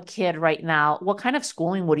have a kid right now, what kind of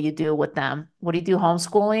schooling would you do with them? Would you do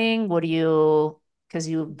homeschooling? Because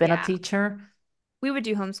you've been a teacher? We would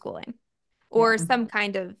do homeschooling or some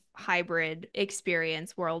kind of hybrid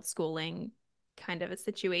experience, world schooling kind of a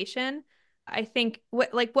situation. I think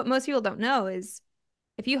what most people don't know is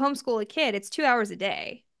if you homeschool a kid, it's 2 hours a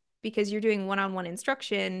day because you're doing one-on-one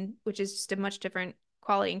instruction, which is just a much different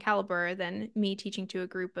quality and caliber than me teaching to a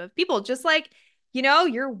group of people. Just like,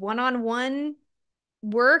 your one-on-one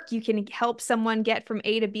work, you can help someone get from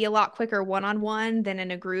A to B a lot quicker one-on-one than in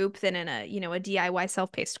a group, than in a DIY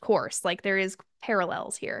self-paced course. Like there is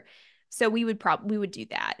parallels here. So we would do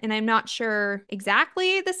that. And I'm not sure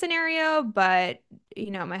exactly the scenario, but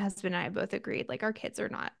my husband and I both agreed like our kids are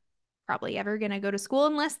not probably ever going to go to school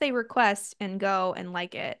unless they request and go and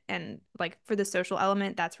like it. And like for the social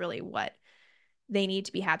element, that's really what they need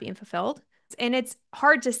to be happy and fulfilled. And it's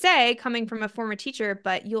hard to say coming from a former teacher,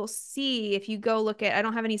 but you'll see if you go look at, I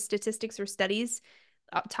don't have any statistics or studies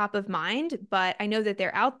up top of mind, but I know that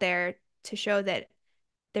they're out there to show that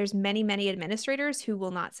there's many, many administrators who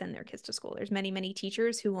will not send their kids to school. There's many, many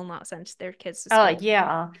teachers who will not send their kids to Oh, school.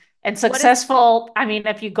 yeah. And What is successful, I mean,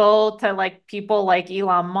 if you go to like people like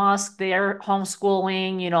Elon Musk, they're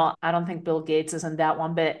homeschooling, I don't think Bill Gates is in that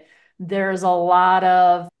one, but there's a lot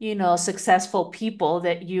of, successful people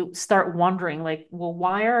that you start wondering, like, well,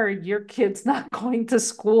 why are your kids not going to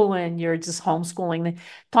school and you're just homeschooling them?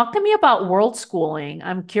 Talk to me about world schooling.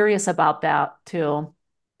 I'm curious about that too.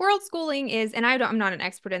 world schooling is, and I'm not an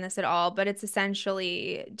expert in this at all, but it's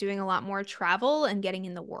essentially doing a lot more travel and getting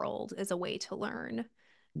in the world as a way to learn.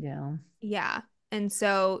 Yeah. Yeah. And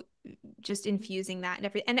so just infusing that and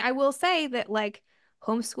everything. And I will say that like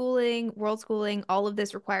homeschooling, world schooling, all of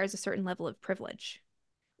this requires a certain level of privilege.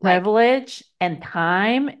 Like, Privilege and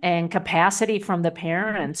time and capacity from the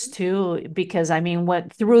parents mhm. too, because I mean,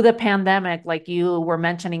 what through the pandemic, like you were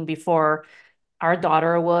mentioning before, our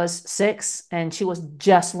daughter was 6 and she was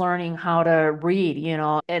just learning how to read,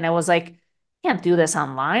 and it was like, can't do this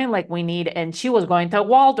online. Like we need, and she was going to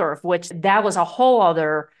Waldorf, which that was a whole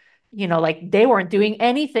other, like they weren't doing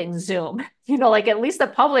anything Zoom, like at least the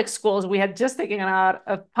public schools, we had just taken out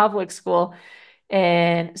of public school.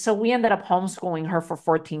 And so we ended up homeschooling her for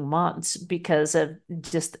 14 months because of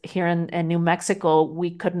just here in New Mexico,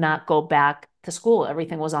 we could not go back to school.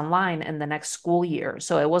 Everything was online in the next school year.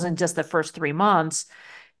 So it wasn't just the first 3 months,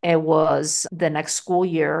 it was the next school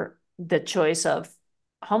year, the choice of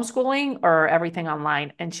homeschooling or everything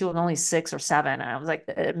online. And she was only 6 or 7. And I was like,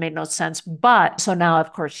 it made no sense. But so now,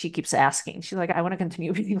 of course, she keeps asking. She's like, I want to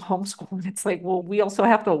continue being homeschooled. And it's like, well, we also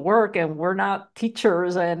have to work and we're not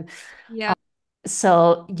teachers. And Yeah.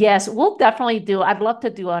 so yes, we'll definitely do. I'd love to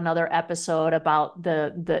do another episode about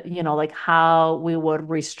like how we would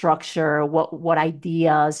restructure what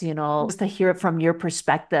ideas, just to hear it from your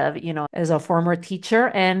perspective, as a former teacher.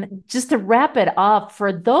 And just to wrap it up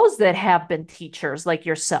for those that have been teachers like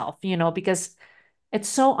yourself, because it's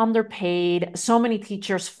so underpaid. So many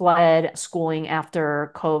teachers fled schooling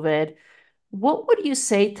after COVID. What would you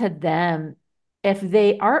say to them if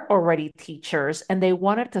they are already teachers and they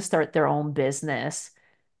wanted to start their own business?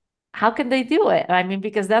 How can they do it? I mean,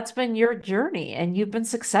 because that's been your journey and you've been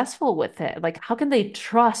successful with it. Like, how can they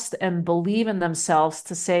trust and believe in themselves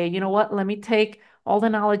to say, you know what, let me take all the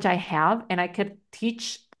knowledge I have and I could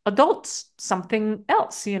teach adults something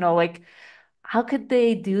else, like, how could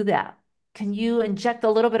they do that? Can you inject a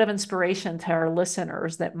little bit of inspiration to our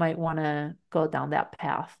listeners that might want to go down that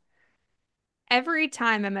path? Every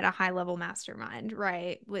time I'm at a high level mastermind,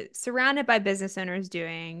 right, with surrounded by business owners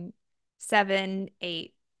doing 7,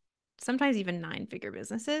 8, sometimes even 9-figure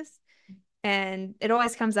businesses. And it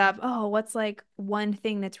always comes up, oh, what's like one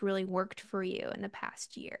thing that's really worked for you in the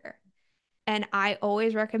past year? And I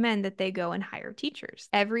always recommend that they go and hire teachers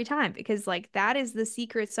every time because like that is the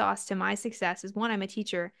secret sauce to my success is one, I'm a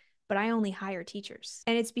teacher, but I only hire teachers.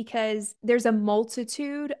 And it's because there's a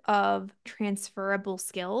multitude of transferable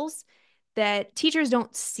skills that teachers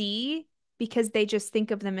don't see because they just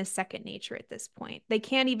think of them as second nature at this point. They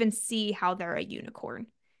can't even see how they're a unicorn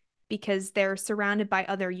because they're surrounded by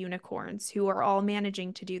other unicorns who are all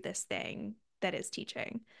managing to do this thing that is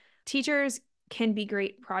teaching. Teachers can be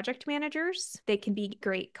great project managers, they can be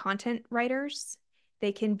great content writers,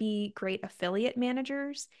 they can be great affiliate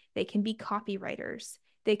managers, they can be copywriters,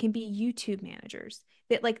 they can be YouTube managers.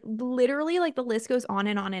 That like literally like the list goes on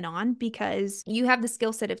and on and on because you have the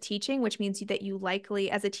skill set of teaching, which means that you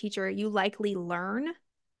likely as a teacher, you likely learn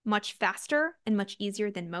much faster and much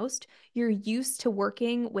easier than most. You're used to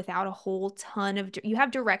working without a whole ton of, you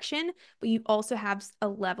have direction, but you also have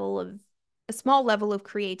a small level of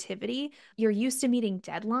creativity. You're used to meeting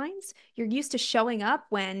deadlines. You're used to showing up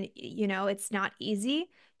when, it's not easy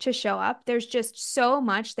to show up. There's just so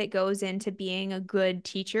much that goes into being a good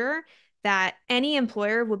teacher that any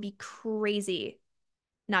employer would be crazy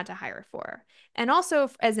not to hire for. And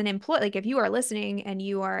also as an employee, like if you are listening and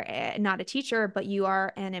you are not a teacher, but you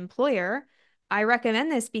are an employer, I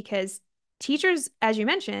recommend this because teachers, as you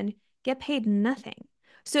mentioned, get paid nothing.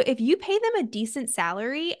 So if you pay them a decent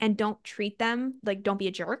salary and don't treat them like don't be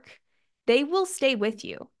a jerk, they will stay with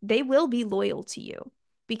you. They will be loyal to you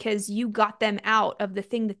because you got them out of the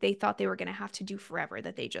thing that they thought they were going to have to do forever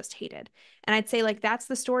that they just hated. And I'd say like that's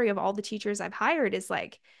the story of all the teachers I've hired is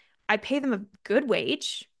like I pay them a good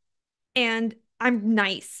wage and I'm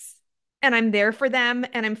nice and I'm there for them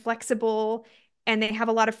and I'm flexible and they have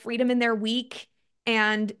a lot of freedom in their week.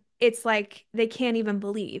 And it's like they can't even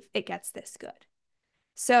believe it gets this good.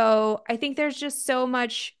 So I think there's just so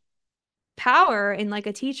much power in like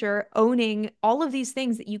a teacher owning all of these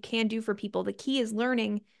things that you can do for people. The key is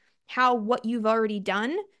learning how what you've already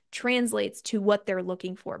done translates to what they're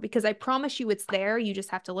looking for, because I promise you it's there. You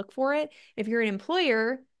just have to look for it. If you're an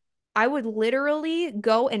employer, I would literally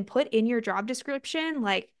go and put in your job description,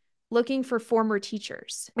 like looking for former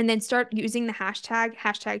teachers, and then start using the hashtag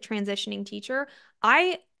transitioning teacher.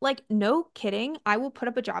 I like, no kidding. I will put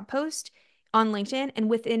up a job post on LinkedIn, and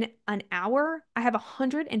within an hour, I have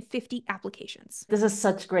 150 applications. This is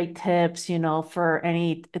such great tips, for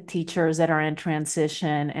any teachers that are in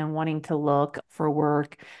transition and wanting to look for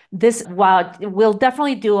work. While we'll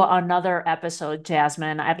definitely do another episode,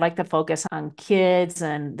 Jasmine, I'd like to focus on kids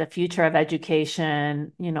and the future of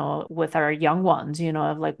education, with our young ones,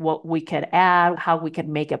 of like what we could add, how we could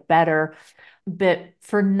make it better. But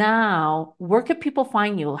for now, where could people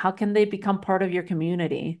find you? How can they become part of your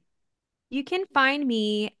community? You can find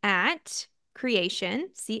me at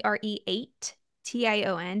creation,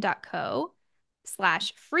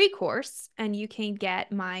 creation.co/free course, and you can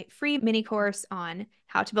get my free mini course on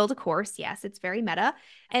how to build a course. Yes, it's very meta.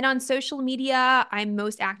 And on social media, I'm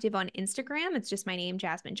most active on Instagram. It's just my name,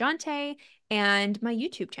 Jasmine Jonte, and my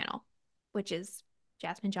YouTube channel, which is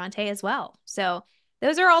Jasmine Jonte as well. So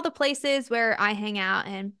those are all the places where I hang out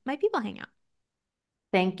and my people hang out.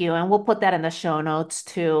 Thank you. And we'll put that in the show notes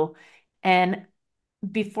too. And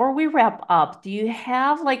before we wrap up, do you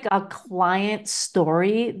have like a client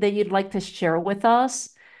story that you'd like to share with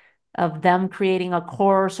us of them creating a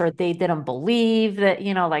course, or they didn't believe that,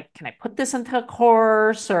 like, can I put this into a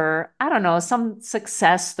course? Or I don't know, some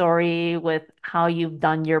success story with how you've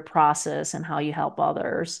done your process and how you help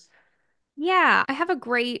others. Yeah, I have a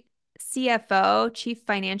great CFO, Chief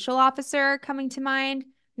Financial Officer, coming to mind. Her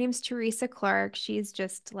name's Teresa Clark. She's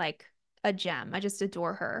just like a gem. I just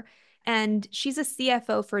adore her. And she's a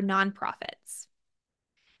CFO for nonprofits.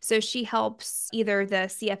 So she helps either the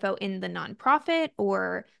CFO in the nonprofit,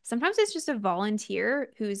 or sometimes it's just a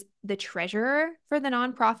volunteer who's the treasurer for the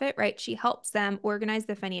nonprofit, right? She helps them organize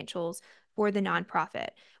the financials for the nonprofit,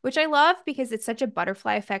 which I love because it's such a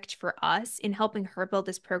butterfly effect for us in helping her build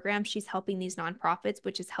this program. She's helping these nonprofits,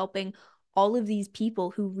 which is helping all of these people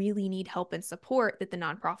who really need help and support that the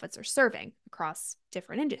nonprofits are serving across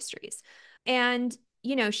different industries. And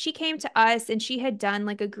she came to us and she had done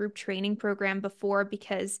like a group training program before,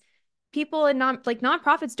 because people in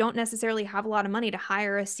nonprofits don't necessarily have a lot of money to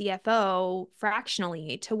hire a CFO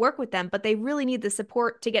fractionally to work with them, but they really need the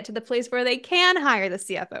support to get to the place where they can hire the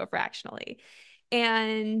CFO fractionally.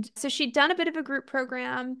 And so she'd done a bit of a group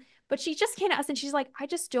program, but she just came to us and she's like, I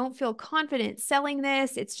just don't feel confident selling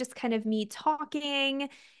this. It's just kind of me talking,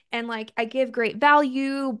 and like I give great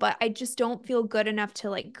value, but I just don't feel good enough to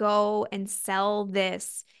like go and sell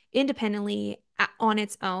this independently on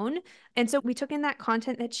its own. And so we took in that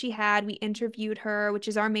content that she had, we interviewed her, which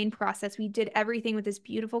is our main process. We did everything with this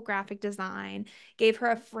beautiful graphic design, gave her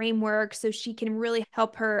a framework so she can really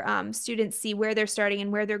help her students see where they're starting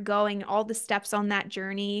and where they're going, all the steps on that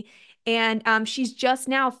journey. And she's just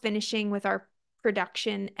now finishing with our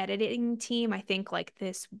production editing team, I think like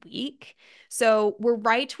this week. So we're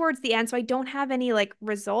right towards the end. So I don't have any like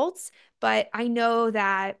results, but I know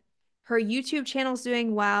that her YouTube channel's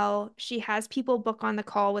doing well. She has people book on the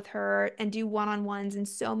call with her and do one-on-ones, and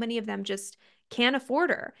so many of them just can't afford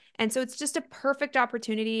her. And so it's just a perfect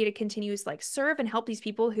opportunity to continue to like serve and help these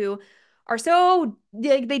people who are so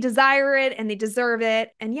like they desire it and they deserve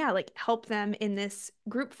it. And yeah, like help them in this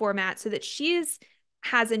group format so that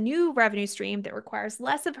has a new revenue stream that requires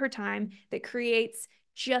less of her time, that creates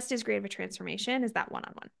just as great of a transformation as that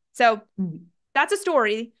one-on-one. So that's a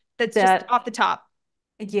story that's just off the top.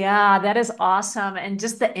 Yeah, that is awesome. And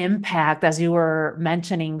just the impact, as you were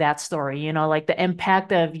mentioning that story, like the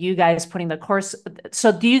impact of you guys putting the course.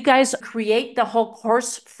 So do you guys create the whole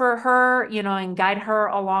course for her, and guide her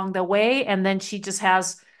along the way? And then she just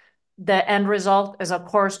has the end result as a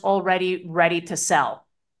course already ready to sell.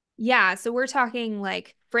 Yeah. So we're talking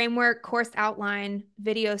like framework, course outline,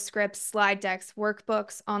 video scripts, slide decks,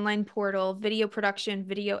 workbooks, online portal, video production,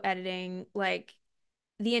 video editing, like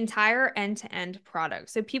the entire end-to-end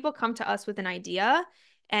product. So people come to us with an idea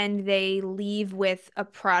and they leave with a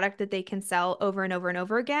product that they can sell over and over and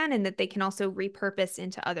over again, and that they can also repurpose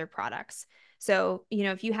into other products. So,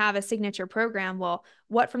 if you have a signature program, well,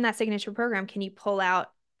 what from that signature program can you pull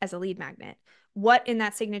out as a lead magnet? what in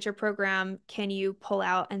that signature program can you pull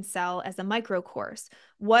out and sell as a micro course?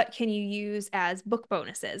 What can you use as book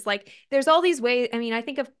bonuses? Like there's all these ways. I mean, I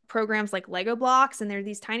think of programs like Lego blocks, and they're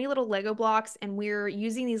these tiny little Lego blocks, and we're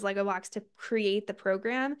using these Lego blocks to create the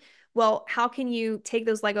program. Well, how can you take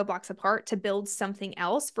those Lego blocks apart to build something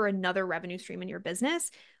else for another revenue stream in your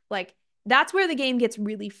business? Like that's where the game gets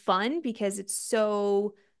really fun because it's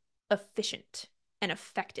so efficient and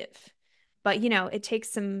effective. But, it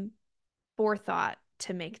takes some forethought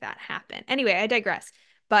to make that happen. Anyway, I digress.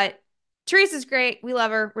 But Teresa's great. We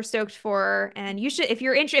love her. We're stoked for her. And you should, if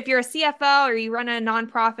you're a CFO or you run a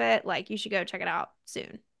nonprofit, like you should go check it out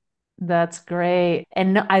soon. That's great.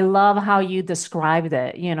 And I love how you described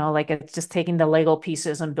it, like it's just taking the Lego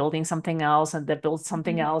pieces and building something else and then build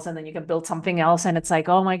something else and then you can build something else. And it's like,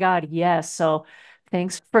 oh my God, yes. So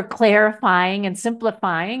thanks for clarifying and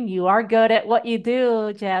simplifying. You are good at what you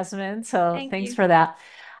do, Jasmine. So thanks for that.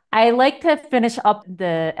 I like to finish up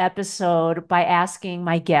the episode by asking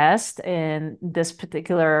my guest, in this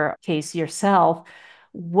particular case, yourself,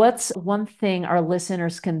 what's one thing our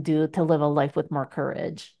listeners can do to live a life with more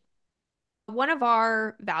courage? One of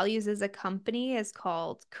our values as a company is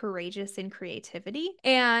called Courageous in Creativity.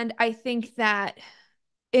 And I think that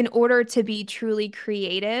in order to be truly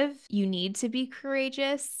creative, you need to be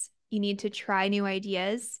courageous. You need to try new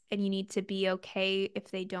ideas and you need to be okay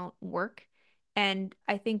if they don't work. And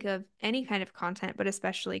I think of any kind of content, but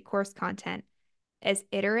especially course content, as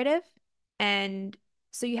iterative. And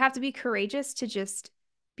so you have to be courageous to just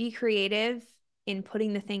be creative in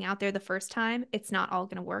putting the thing out there the first time. It's not all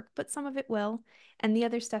going to work, but some of it will. And the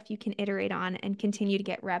other stuff you can iterate on and continue to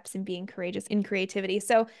get reps in being courageous in creativity.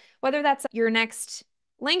 So whether that's your next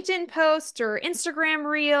LinkedIn post or Instagram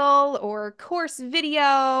reel or course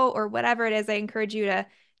video or whatever it is, I encourage you to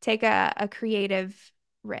take a creative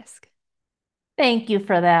risk. Thank you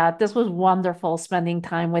for that. This was wonderful spending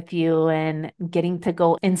time with you and getting to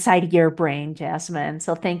go inside your brain, Jasmine.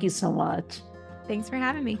 So thank you so much. Thanks for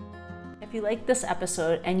having me. If you like this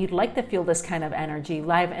episode and you'd like to feel this kind of energy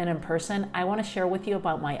live and in person, I want to share with you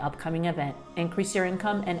about my upcoming event, Increase Your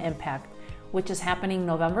Income and Impact, which is happening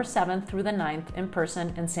November 7th through the 9th in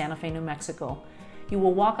person in Santa Fe, New Mexico. You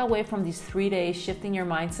will walk away from these 3 days shifting your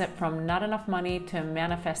mindset from not enough money to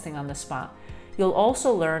manifesting on the spot. You'll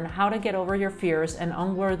also learn how to get over your fears and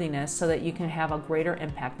unworthiness so that you can have a greater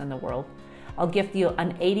impact in the world. I'll gift you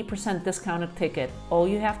an 80% discounted ticket. All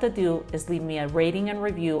you have to do is leave me a rating and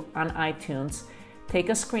review on iTunes, take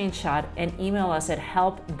a screenshot, and email us at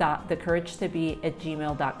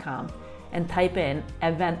help.thecouragetobe@gmail.com and type in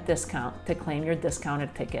event discount to claim your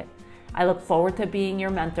discounted ticket. I look forward to being your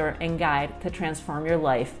mentor and guide to transform your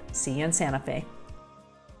life. See you in Santa Fe.